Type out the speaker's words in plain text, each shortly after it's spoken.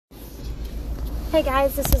Hey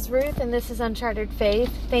guys, this is Ruth and this is Uncharted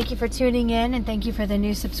Faith. Thank you for tuning in and thank you for the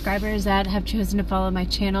new subscribers that have chosen to follow my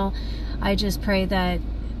channel. I just pray that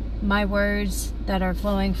my words that are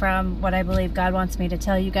flowing from what I believe God wants me to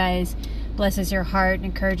tell you guys blesses your heart and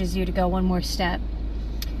encourages you to go one more step.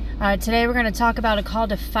 Today we're going to talk about a call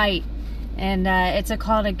to fight, and it's a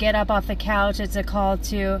call to get up off the couch. It's a call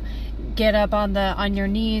to get up on your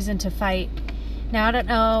knees and to fight. Now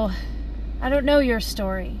I don't know your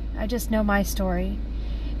story. I just know my story.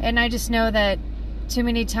 And I just know that too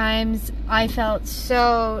many times I felt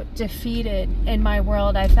so defeated in my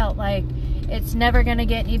world. I felt like it's never going to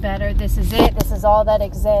get any better. This is it. This is all that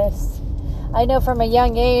exists. I know from a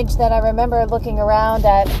young age that I remember looking around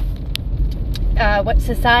at what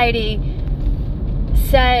society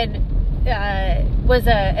said was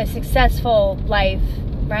a successful life,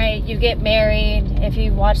 right? You get married. If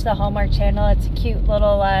you watch the Hallmark Channel, it's a cute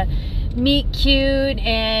little meet cute,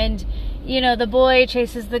 and the boy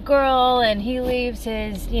chases the girl and he leaves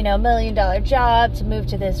his $1 million job to move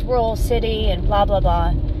to this rural city and blah blah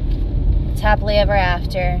blah. It's happily ever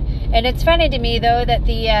after. And it's funny to me though that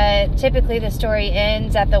the typically the story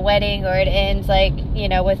ends at the wedding, or it ends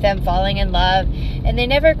with them falling in love, and they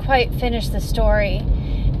never quite finish the story.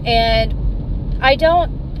 And I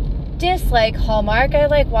don't dislike Hallmark. I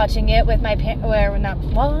like watching it with my parents.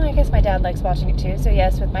 I guess my dad likes watching it too, so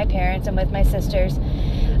yes, with my parents and with my sisters.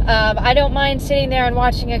 I don't mind sitting there and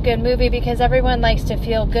watching a good movie because everyone likes to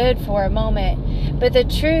feel good for a moment. But the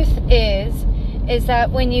truth is that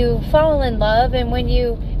when you fall in love and when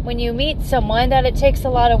you meet someone, that it takes a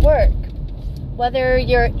lot of work. Whether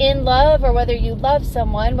you're in love or whether you love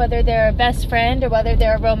someone, whether they're a best friend or whether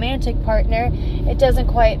they're a romantic partner, it doesn't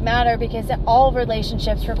quite matter, because all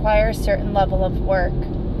relationships require a certain level of work.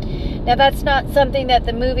 Now, that's not something that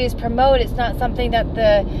the movies promote. It's not something that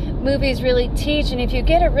the movies really teach. And if you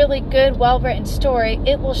get a really good, well-written story,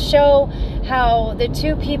 it will show how the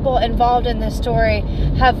two people involved in the story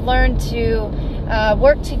have learned to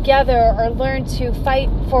work together, or learn to fight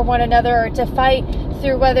for one another, or to fight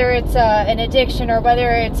through whether it's an addiction, or whether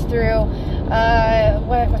it's through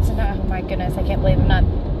oh my goodness, I can't believe I'm not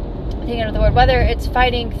thinking of the word, whether it's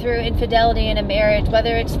fighting through infidelity in a marriage,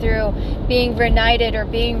 whether it's through being reunited or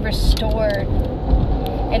being restored.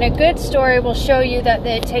 And a good story will show you that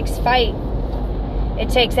it takes fight, it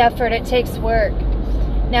takes effort, it takes work.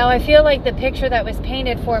 Now, I feel like the picture that was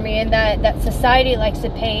painted for me and that society likes to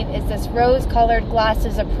paint is this rose-colored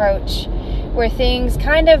glasses approach, where things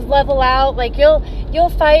kind of level out. Like you'll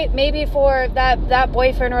fight maybe for that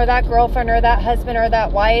boyfriend or that girlfriend or that husband or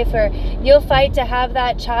that wife, or you'll fight to have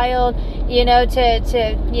that child,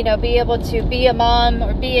 to be able to be a mom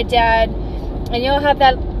or be a dad, and you'll have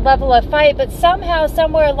that level of fight. But somehow,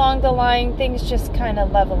 somewhere along the line, things just kind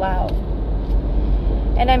of level out.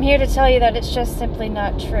 And I'm here to tell you that it's just simply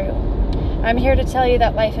not true. I'm here to tell you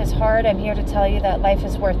that life is hard. I'm here to tell you that life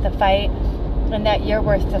is worth the fight, and that you're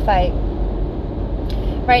worth the fight.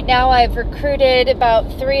 Right now, I've recruited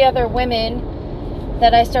about 3 other women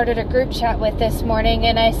that I started a group chat with this morning,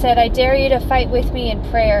 and I said, I dare you to fight with me in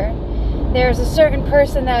prayer. There's a certain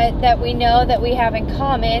person that we know, that we have in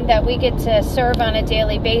common, that we get to serve on a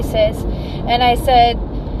daily basis. And I said,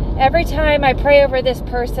 every time I pray over this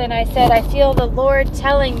person, I said, I feel the Lord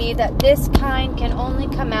telling me that this kind can only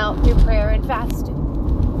come out through prayer and fasting.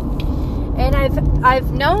 And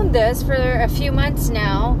I've known this for a few months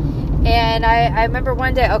now. And I remember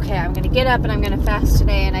one day, okay, I'm going to get up and I'm going to fast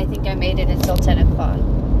today. And I think I made it until 10 o'clock.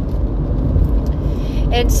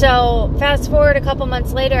 And so fast forward a couple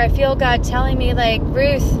months later, I feel God telling me, like,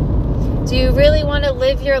 Ruth, do you really want to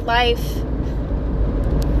live your life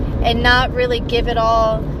and not really give it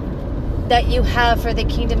all that you have for the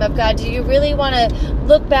kingdom of God? Do you really want to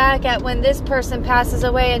look back at when this person passes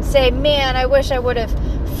away and say, man, I wish I would have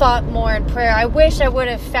fought more in prayer. I wish I would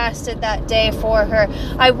have fasted that day for her.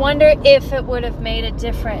 I wonder if it would have made a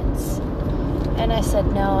difference. And I said,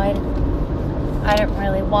 no, I don't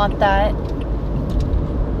really want that.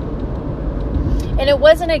 And it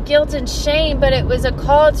wasn't a guilt and shame, but it was a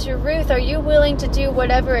call to Ruth. Are you willing to do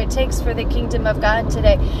whatever it takes for the kingdom of God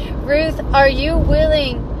today? Ruth, are you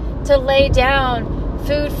willing to lay down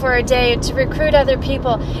food for a day, to recruit other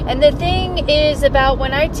people? And the thing is about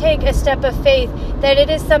when I take a step of faith, that it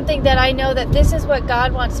is something that I know that this is what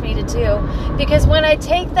God wants me to do. Because when I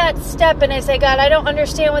take that step and I say, God, I don't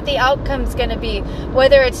understand what the outcome's going to be,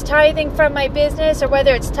 whether it's tithing from my business or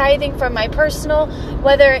whether it's tithing from my personal,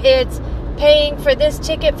 whether it's paying for this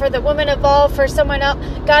ticket for the Woman Evolve for someone else.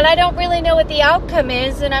 God, I don't really know what the outcome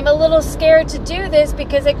is, and I'm a little scared to do this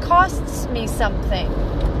because it costs me something.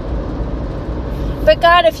 But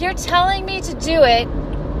God, if you're telling me to do it,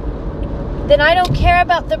 then I don't care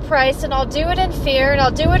about the price, and I'll do it in fear, and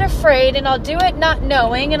I'll do it afraid, and I'll do it not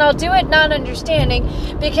knowing, and I'll do it not understanding,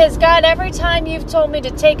 because God, every time you've told me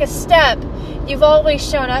to take a step, you've always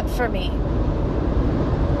shown up for me.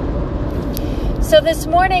 So this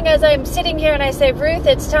morning, as I'm sitting here and I say, Ruth,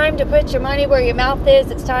 it's time to put your money where your mouth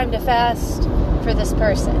is, it's time to fast for this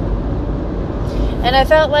person. And I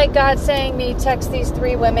felt like God saying me, text these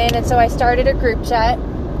 3 women, and so I started a group chat.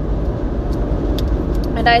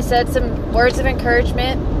 And I said some words of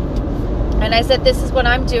encouragement. And I said, this is what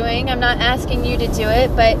I'm doing. I'm not asking you to do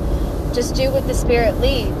it, but just do what the Spirit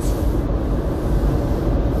leads.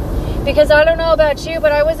 Because I don't know about you,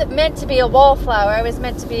 but I wasn't meant to be a wallflower. I was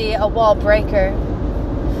meant to be a wall breaker.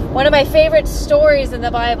 One of my favorite stories in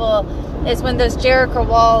the Bible is when those Jericho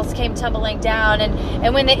walls came tumbling down.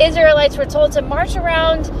 And when the Israelites were told to march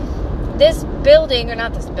around this building, or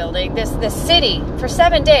not this building, this city for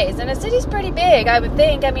 7 days. And a city's pretty big, I would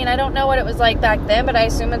think. I mean, I don't know what it was like back then, but I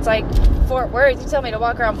assume it's like Fort Worth. You tell me to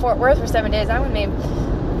walk around Fort Worth for 7 days, I'm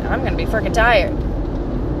going to be freaking tired.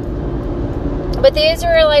 But the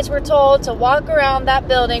Israelites were told to walk around that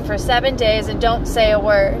building for 7 days and don't say a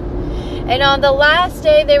word. And on the last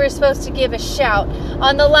day, they were supposed to give a shout.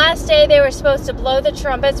 On the last day, they were supposed to blow the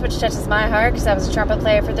trumpets, which touches my heart because I was a trumpet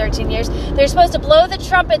player for 13 years. They were supposed to blow the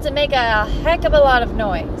trumpets and make a heck of a lot of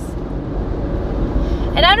noise.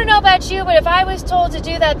 And I don't know about you, but if I was told to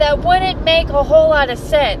do that, that wouldn't make a whole lot of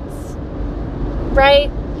sense. Right?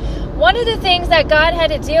 One of the things that God had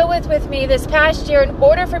to deal with me this past year in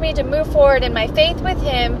order for me to move forward in my faith with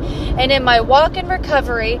Him and in my walk in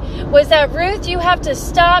recovery was that, Ruth, you have to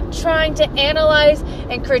stop trying to analyze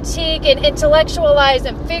and critique and intellectualize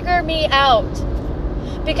and figure me out.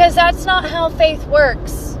 Because that's not how faith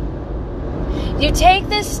works. You take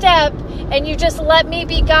this step and you just let me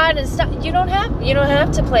be God and stop. You don't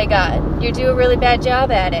have to play God. You do a really bad job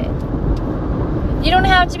at it. You don't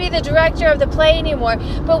have to be the director of the play anymore.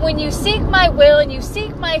 But when you seek my will and you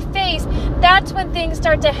seek my face, that's when things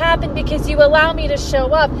start to happen because you allow me to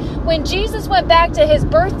show up. When Jesus went back to his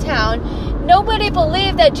birth town, nobody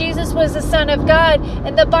believed that Jesus was the Son of God.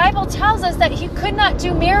 And the Bible tells us that he could not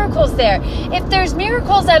do miracles there. If there's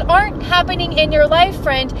miracles that aren't happening in your life,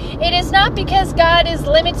 friend, it is not because God is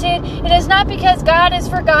limited. It is not because God has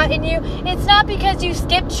forgotten you. It's not because you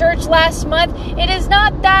skipped church last month. It is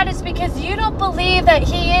not that. It's because you don't believe that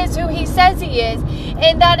he is who he says he is.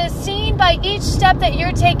 And that is seen by each step that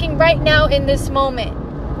you're taking right now in this moment.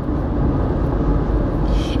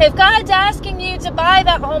 If God's asking you to buy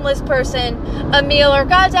that homeless person a meal, or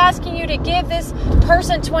God's asking you to give this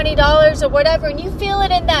person $20 or whatever, and you feel it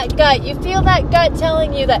in that gut, you feel that gut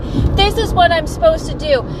telling you that this is what I'm supposed to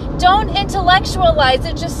do, don't intellectualize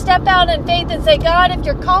it. Just step out in faith and say, God, if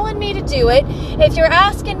you're calling me to do it, if you're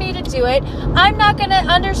asking me to do it, I'm not going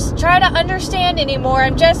to try to understand anymore.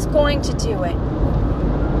 I'm just going to do it.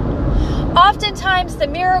 Oftentimes, the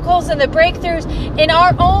miracles and the breakthroughs in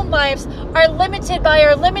our own lives are limited by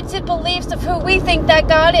our limited beliefs of who we think that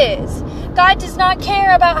God is. God does not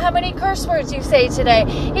care about how many curse words you say today.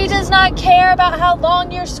 He does not care about how long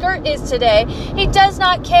your skirt is today. He does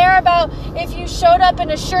not care about if you showed up in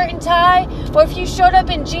a shirt and tie or if you showed up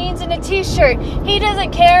in jeans and a t-shirt. He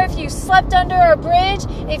doesn't care if you slept under a bridge,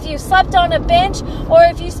 if you slept on a bench, or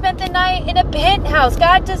if you spent the night in a penthouse.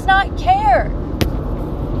 God does not care.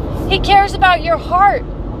 He cares about your heart.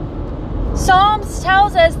 Psalms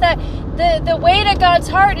tells us that the way to God's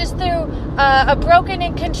heart is through a broken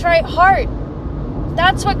and contrite heart.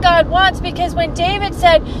 That's what God wants, because when David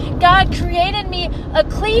said, God created me a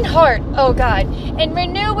clean heart, oh God, and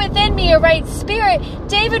renew within me a right spirit,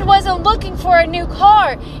 David wasn't looking for a new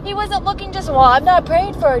car. He wasn't looking just, well, I'm not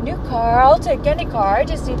praying for a new car. I'll take any car. I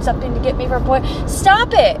just need something to get me from point.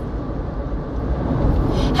 Stop it.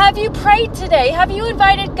 Have you prayed today? Have you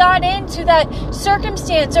invited God into that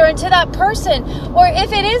circumstance or into that person? Or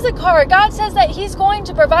if it is a car, God says that he's going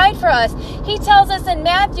to provide for us. He tells us in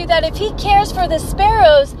Matthew that if he cares for the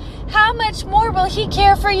sparrows, how much more will he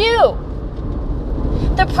care for you?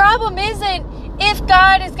 The problem isn't if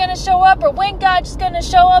God is going to show up or when God's going to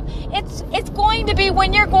show up. It's going to be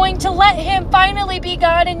when you're going to let him finally be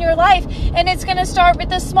God in your life. And it's going to start with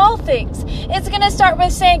the small things. It's going to start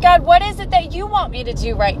with saying, God, what is it that you want me to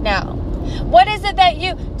do right now? What is it that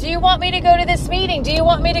do you want me to go to this meeting? Do you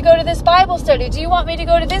want me to go to this Bible study? Do you want me to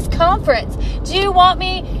go to this conference? Do you want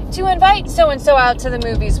me to invite so-and-so out to the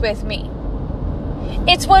movies with me?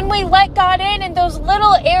 It's when we let God in those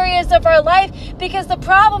little areas of our life, because the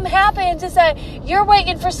problem happens is that you're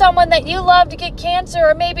waiting for someone that you love to get cancer,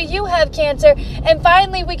 or maybe you have cancer, and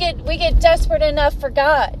finally we get desperate enough for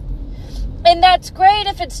God. And that's great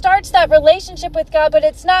if it starts that relationship with God, but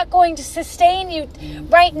it's not going to sustain you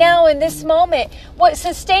right now in this moment. What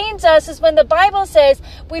sustains us is when the Bible says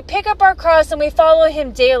we pick up our cross and we follow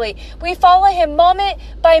Him daily. We follow Him moment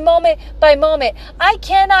by moment by moment. I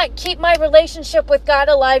cannot keep my relationship with God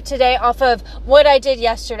alive today off of what I did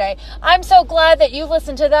yesterday. I'm so glad that you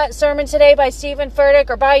listened to that sermon today by Stephen Furtick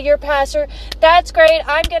or by your pastor. That's great.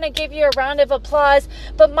 I'm going to give you a round of applause.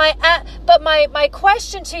 But my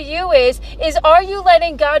question to you is are you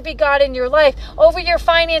letting God be God in your life, over your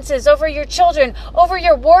finances, over your children, over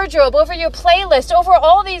your wardrobe, over your playlist, over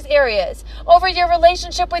all these areas, over your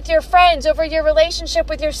relationship with your friends, over your relationship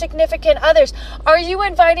with your significant others? Are you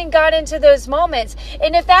inviting God into those moments?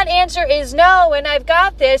 And if that answer is no, and I've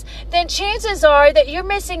got this, then chances are that you're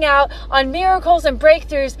missing out on miracles and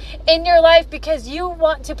breakthroughs in your life because you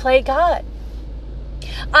want to play God.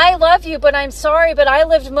 I love you, but I'm sorry, but I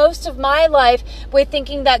lived most of my life with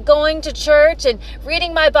thinking that going to church and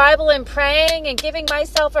reading my Bible and praying and giving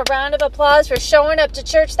myself a round of applause for showing up to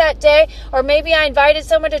church that day, or maybe I invited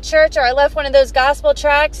someone to church, or I left one of those gospel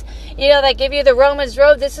tracts, that give you the Romans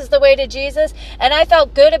road, this is the way to Jesus, and I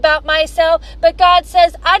felt good about myself. But God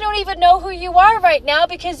says, I don't even know who you are right now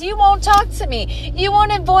because you won't talk to me. You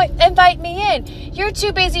won't invite me in. You're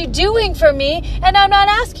too busy doing for me, and I'm not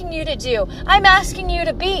asking you to do. I'm asking you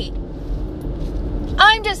to be.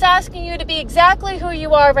 I'm just asking you to be exactly who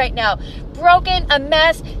you are right now. Broken, a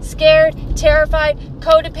mess, scared, terrified,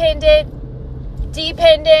 codependent,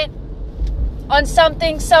 dependent on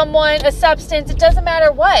something, someone, a substance. It doesn't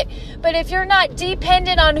matter what. But if you're not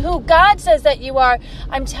dependent on who God says that you are,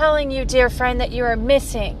 I'm telling you, dear friend, that you are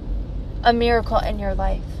missing a miracle in your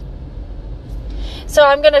life. So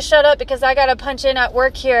I'm going to shut up because I got to punch in at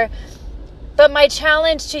work here. But my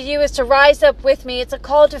challenge to you is to rise up with me. It's a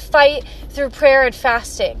call to fight through prayer and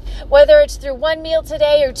fasting. Whether it's through one meal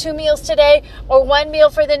today or 2 meals today or one meal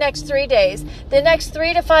for the next 3 days. The next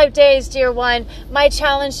 3 to 5 days, dear one, my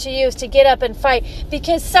challenge to you is to get up and fight.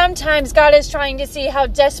 Because sometimes God is trying to see how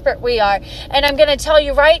desperate we are. And I'm going to tell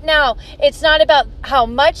you right now, it's not about how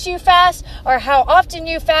much you fast or how often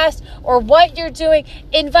you fast or what you're doing.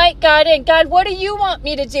 Invite God in. God, what do you want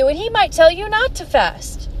me to do? And He might tell you not to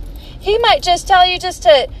fast. He might just tell you just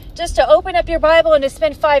to open up your Bible and to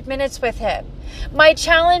spend 5 minutes with Him. My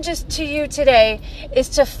challenge to you today is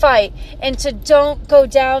to fight and to don't go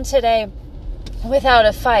down today without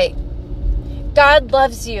a fight. God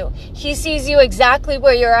loves you. He sees you exactly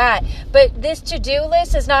where you're at. But this to-do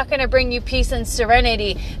list is not going to bring you peace and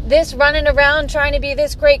serenity. This running around trying to be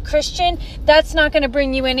this great Christian, that's not going to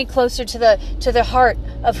bring you any closer to the heart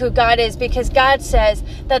of who God is, because God says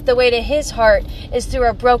that the way to His heart is through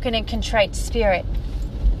a broken and contrite spirit.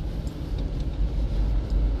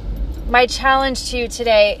 My challenge to you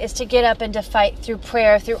today is to get up and to fight through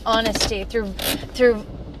prayer, through honesty, through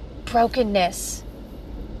brokenness.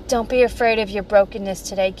 Don't be afraid of your brokenness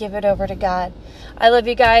today. Give it over to God. I love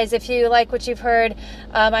you guys. If you like what you've heard,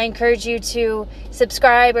 I encourage you to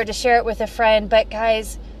subscribe or to share it with a friend. But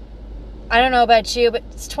guys, I don't know about you, but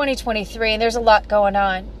it's 2023 and there's a lot going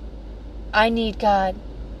on. I need God.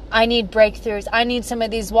 I need breakthroughs. I need some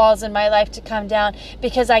of these walls in my life to come down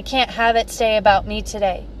because I can't have it stay about me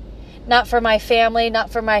today. Not for my family, not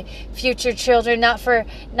for my future children, not for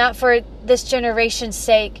this generation's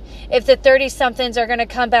sake. If the 30-somethings are going to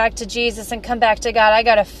come back to Jesus and come back to God, I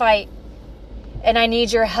got to fight. And I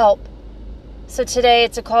need your help. So today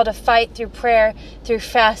it's a call to fight through prayer, through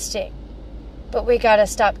fasting. But we got to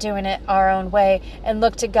stop doing it our own way and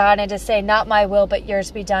look to God and to say, not my will, but yours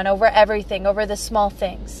be done over everything, over the small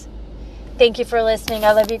things. Thank you for listening.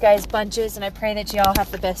 I love you guys bunches, and I pray that you all have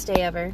the best day ever.